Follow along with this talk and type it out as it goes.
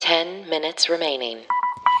10 minutes remaining.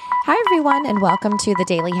 Hi, everyone, and welcome to the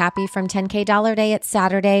Daily Happy from 10K Dollar Day. It's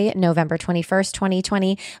Saturday, November 21st,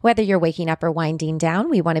 2020. Whether you're waking up or winding down,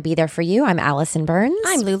 we want to be there for you. I'm Allison Burns.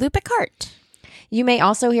 I'm Lulu Picard. You may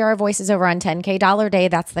also hear our voices over on 10K Dollar Day.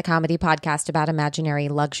 That's the comedy podcast about imaginary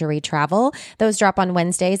luxury travel. Those drop on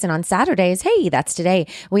Wednesdays, and on Saturdays, hey, that's today.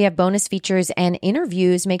 We have bonus features and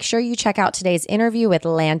interviews. Make sure you check out today's interview with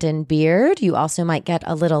Landon Beard. You also might get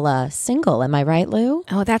a little single. Am I right, Lou?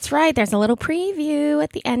 Oh, that's right. There's a little preview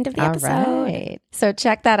at the end of the episode. All right. So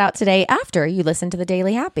check that out today after you listen to the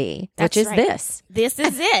Daily Happy, which is this. This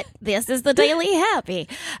is it. This is the Daily Happy.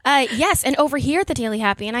 Yes, and over here at the Daily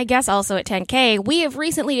Happy, and I guess also at 10K, we have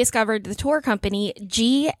recently discovered the tour company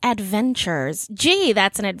G Adventures. G,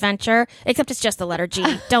 that's an adventure, except it's just the letter G.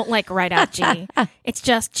 Don't write out G. It's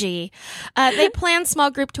just G. They plan small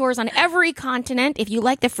group tours on every continent. If you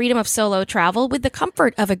like the freedom of solo travel with the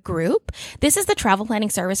comfort of a group, this is the travel planning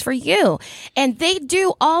service for you. And they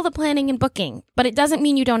do all the planning and booking, but it doesn't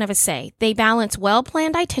mean you don't have a say. They balance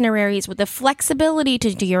well-planned itineraries with the flexibility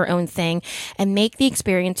to do your own thing and make the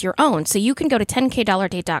experience your own. So you can go to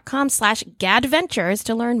 10kdollarday.com/gadventures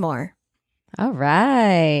to learn more. All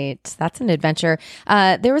right. That's an adventure.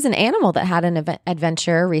 There was an animal that had an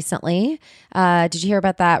adventure recently. Did you hear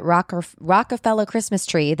about that Rockefeller Christmas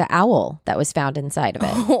tree, the owl that was found inside of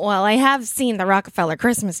it? Well, I have seen the Rockefeller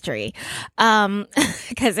Christmas tree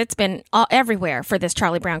because it's been everywhere for this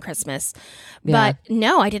Charlie Brown Christmas. Yeah. But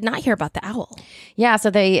no, I did not hear about the owl. Yeah,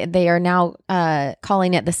 so they are now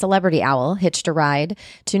calling it the celebrity owl, hitched a ride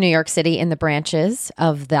to New York City in the branches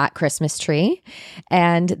of that Christmas tree.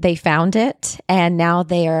 And they found it. And now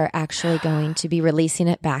they are actually going to be releasing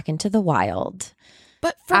it back into the wild.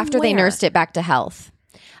 But after where? They nursed it back to health.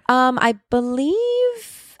 I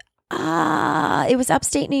believe it was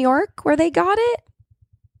upstate New York where they got it.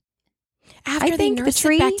 After they nursed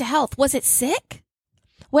it back to health, was it sick?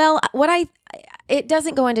 Well, it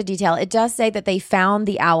doesn't go into detail. It does say that they found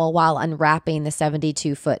the owl while unwrapping the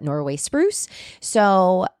 72-foot Norway spruce.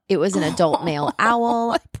 So it was an adult male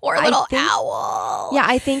owl. Poor little owl. Yeah,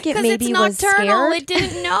 I think it maybe it's was nocturnal. scared. It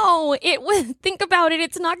didn't know. It was. Think about it.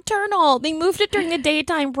 It's nocturnal. They moved it during the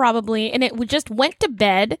daytime probably, and it just went to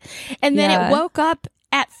bed, and then it woke up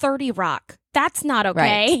at 30 Rock. That's not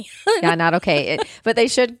okay. Right. Yeah, not okay. But they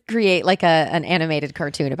should create like an animated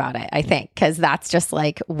cartoon about it, I think, because that's just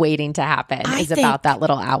like waiting to happen about that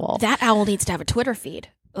little owl. That owl needs to have a Twitter feed.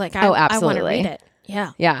 Absolutely. I want to read it.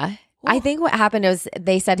 Yeah. Yeah. Ooh. I think what happened was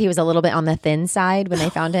they said he was a little bit on the thin side when they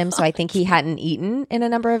found him. So I think he hadn't eaten in a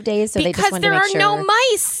number of days. So they just wanted to make sure. Because there are no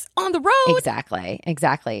mice on the road.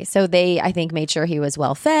 Exactly. So they, I think, made sure he was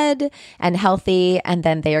well fed and healthy. And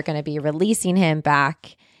then they are going to be releasing him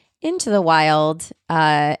back into the wild.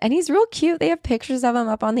 And he's real cute. They have pictures of him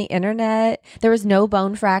up on the internet. There was no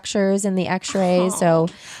bone fractures in the x-rays. So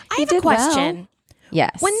I have a question. Well.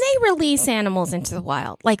 Yes. When they release animals into the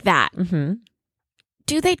wild like that,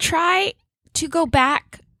 do they try to go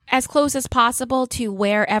back as close as possible to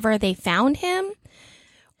wherever they found him?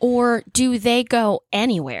 Or do they go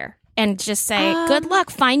anywhere and just say, good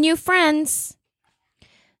luck, find new friends?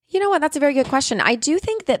 You know what? That's a very good question. I do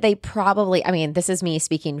think that they probably, this is me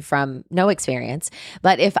speaking from no experience,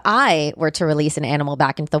 but if I were to release an animal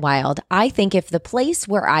back into the wild, I think if the place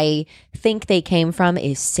where I think they came from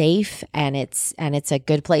is safe and it's a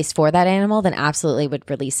good place for that animal, then absolutely would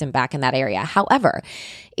release him back in that area. However,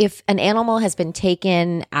 if an animal has been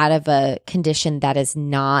taken out of a condition that is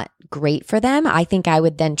not great for them, I think I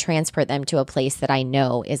would then transport them to a place that I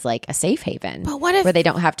know is like a safe haven. But what if, where they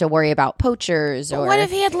don't have to worry about poachers or what if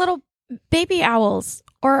he had little baby owls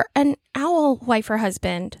or an owl wife or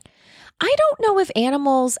husband? I don't know if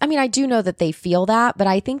animals, I do know that they feel that, but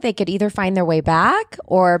I think they could either find their way back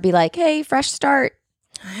or be like, hey, fresh start.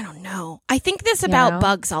 I don't know. I think this about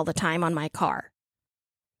bugs all the time on my car.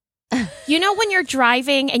 You know when you're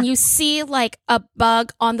driving and you see like a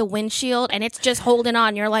bug on the windshield and it's just holding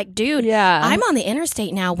on. You're like, dude, I'm on the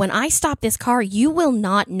interstate now. When I stop this car, you will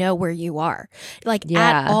not know where you are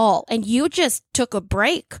at all. And you just took a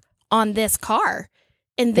break on this car.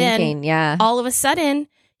 And then all of a sudden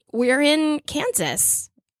we're in Kansas.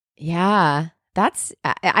 Yeah.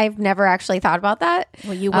 I've never actually thought about that.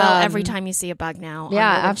 Well, you will every time you see a bug now. Yeah,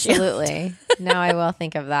 absolutely. Now I will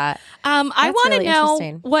think of that. I want to know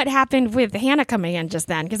what happened with Hannah coming in just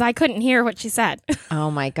then because I couldn't hear what she said. Oh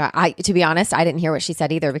my God. To be honest, I didn't hear what she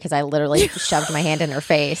said either because I literally shoved my hand in her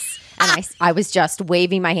face. And I was just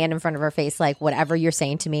waving my hand in front of her face like, whatever you're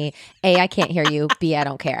saying to me, A, I can't hear you. B, I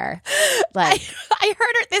don't care. Like I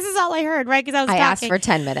heard her. This is all I heard, right? Because I was talking. Asked for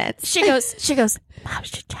 10 minutes. She goes,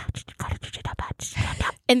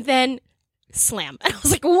 and then slam. And I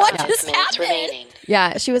was like, what just happened? Remaining.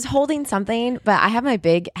 Yeah, she was holding something, but I have my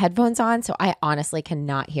big headphones on, so I honestly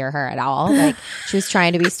cannot hear her at all. Like, she was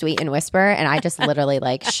trying to be sweet and whisper, and I just literally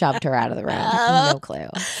like shoved her out of the room. No clue.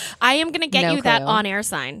 I am going to get you that on-air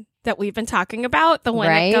sign that we've been talking about, the one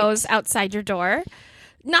that goes outside your door.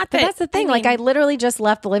 Not that, but that's the thing. I literally just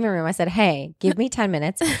left the living room. I said, hey, give me 10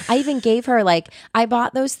 minutes. I even gave her I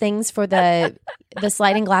bought those things for the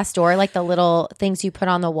sliding glass door, like the little things you put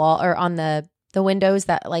on the wall or on the windows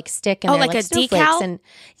that stick and like a decal? And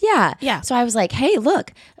yeah. So I was like, hey,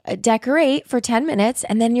 look, decorate for 10 minutes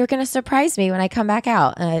and then you're going to surprise me when I come back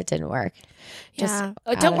out. And it didn't work. Yeah.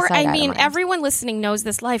 Don't worry. I mean, everyone listening knows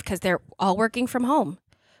this life because they're all working from home.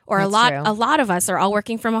 Or a lot of us are all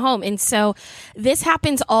working from home. And so this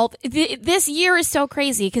happens this year is so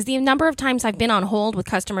crazy because the number of times I've been on hold with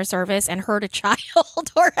customer service and heard a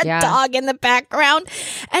child or a dog in the background.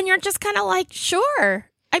 And you're just kind of like, sure.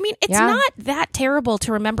 I mean, it's not that terrible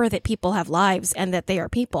to remember that people have lives and that they are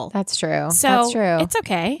people. That's true. So that's true. It's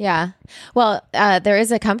okay. Yeah. Well, there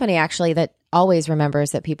is a company actually that always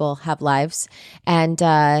remembers that people have lives. And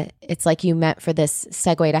it's like you meant for this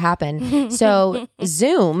segue to happen. So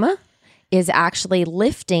Zoom is actually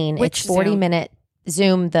lifting its 40-minute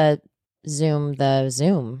Zoom.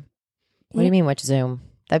 What do you mean, which Zoom?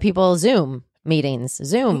 The people Zoom meetings.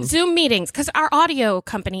 Zoom meetings, because our audio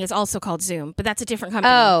company is also called Zoom, but that's a different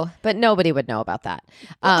company. Oh, but nobody would know about that.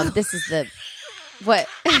 This is what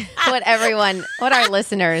our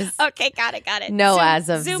listeners got it know as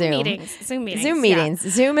of Zoom meetings.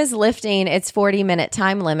 Zoom is lifting its 40-minute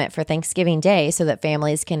time limit for Thanksgiving Day so that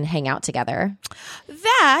families can hang out together.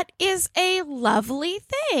 That is a lovely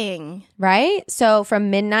thing, right? So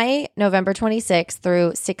from midnight November 26th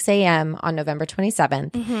through 6 a.m. on November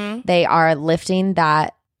 27th, they are lifting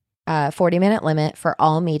that 40-minute limit for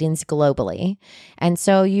all meetings globally. And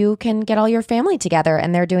so you can get all your family together,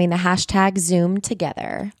 and they're doing the hashtag Zoom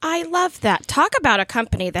together. I love that. Talk about a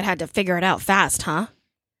company that had to figure it out fast, huh?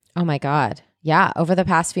 Oh my God. Yeah. Over the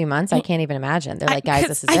past few months, I can't even imagine. They're like, guys,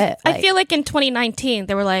 this is it. I feel like in 2019,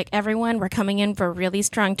 they were like, everyone, we're coming in for a really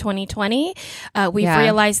strong 2020. We've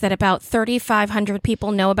realized that about 3,500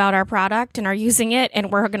 people know about our product and are using it,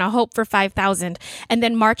 and we're going to hope for 5,000. And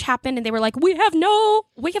then March happened, and they were like, we have no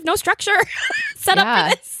structure set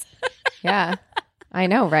up for this. Yeah. I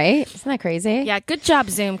know, right? Isn't that crazy? Yeah. Good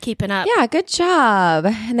job, Zoom, keeping up. Yeah. Good job.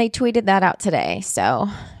 And they tweeted that out today. So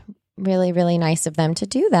really, really nice of them to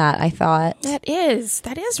do that, I thought. That is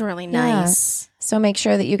really nice. Yeah. So make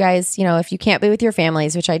sure that you guys, if you can't be with your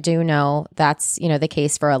families, which I do know that's, the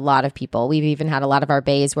case for a lot of people. We've even had a lot of our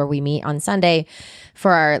bays where we meet on Sunday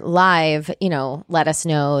for our live, let us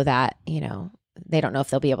know that, they don't know if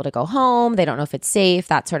they'll be able to go home. They don't know if it's safe,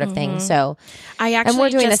 that sort of thing. So and we're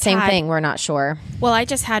doing the same thing. We're not sure. Well, I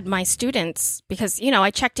just had my students because,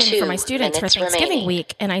 I checked in for my students for Thanksgiving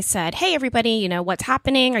week, and I said, hey, everybody, what's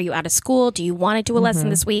happening? Are you out of school? Do you want to do a lesson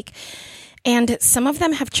this week? And some of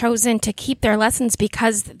them have chosen to keep their lessons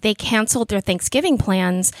because they canceled their Thanksgiving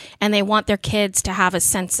plans and they want their kids to have a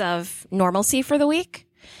sense of normalcy for the week.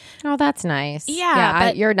 Oh, that's nice. Yeah.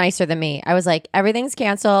 But you're nicer than me. I was like, everything's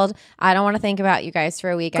canceled. I don't want to think about you guys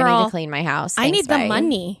for a week. Girl, I need to clean my house. Thanks, I need the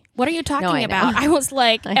money. What are you talking about? I was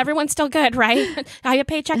like, everyone's still good, right? I have a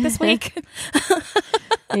paycheck this week.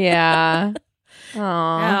 Yeah. Oh,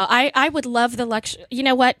 I would love the luxury. You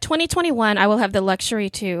know what? 2021, I will have the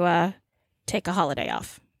luxury to take a holiday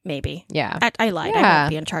off. Maybe. Yeah. I lied. Yeah. I won't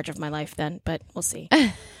be in charge of my life then, but we'll see.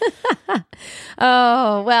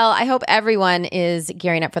 Oh, well, I hope everyone is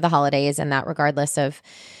gearing up for the holidays, and that regardless of,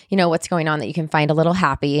 what's going on, that you can find a little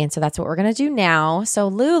happy. And so that's what we're going to do now. So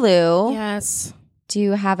Lulu. Yes. Do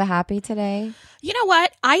you have a happy today? You know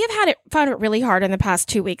what? I have found it really hard in the past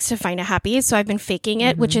 2 weeks to find a happy. So I've been faking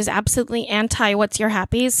it, which is absolutely anti what's your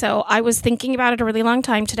happy. So I was thinking about it a really long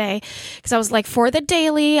time today because I was like, for the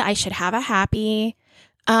daily, I should have a happy.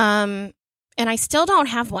 And I still don't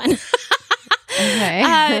have one.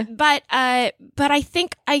 Okay. But I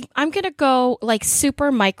think I'm going to go like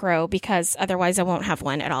super micro because otherwise I won't have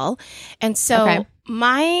one at all. And so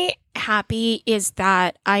my happy is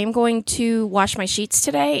that I am going to wash my sheets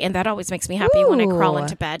today. And that always makes me happy when I crawl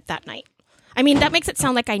into bed that night. I mean, that makes it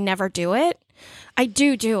sound like I never do it. I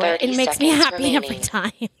do it. It makes me happy every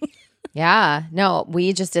time. Yeah. No,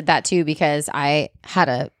 we just did that too because I had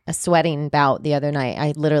a sweating bout the other night.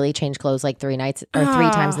 I literally changed clothes like 3 times in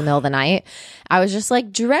the middle of the night. I was just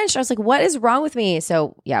like drenched. I was like, what is wrong with me?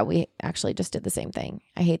 So yeah, we actually just did the same thing.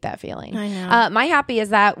 I hate that feeling. I know. My happy is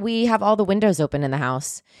that we have all the windows open in the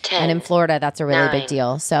house. 10, and in Florida, that's a really 9, big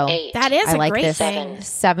deal. So 8, That is I a like great this thing.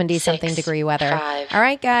 70-something 6, degree weather. 5, All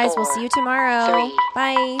right, guys. We'll 4, see you tomorrow. 3,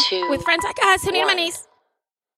 Bye. 2, With friends like us who need 1. minis.